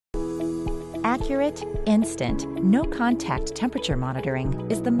Accurate, instant, no-contact temperature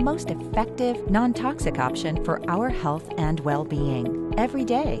monitoring is the most effective, non-toxic option for our health and well-being every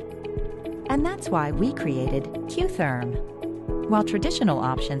day. And that's why we created QTherm. While traditional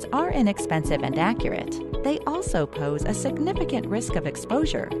options are inexpensive and accurate, they also pose a significant risk of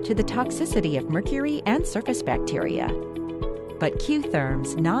exposure to the toxicity of mercury and surface bacteria. But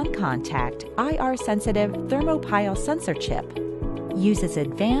QTherm's non-contact, IR-sensitive thermopile sensor chip uses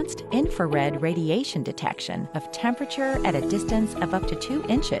advanced infrared radiation detection of temperature at a distance of up to 2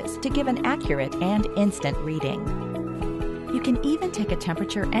 inches to give an accurate and instant reading. You can even take a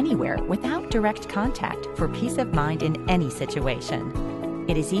temperature anywhere without direct contact for peace of mind in any situation.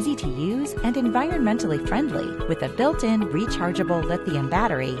 It is easy to use and environmentally friendly with a built-in rechargeable lithium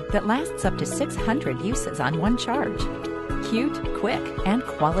battery that lasts up to 600 uses on one charge. Cute, quick, and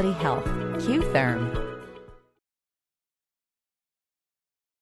quality health. QTherm.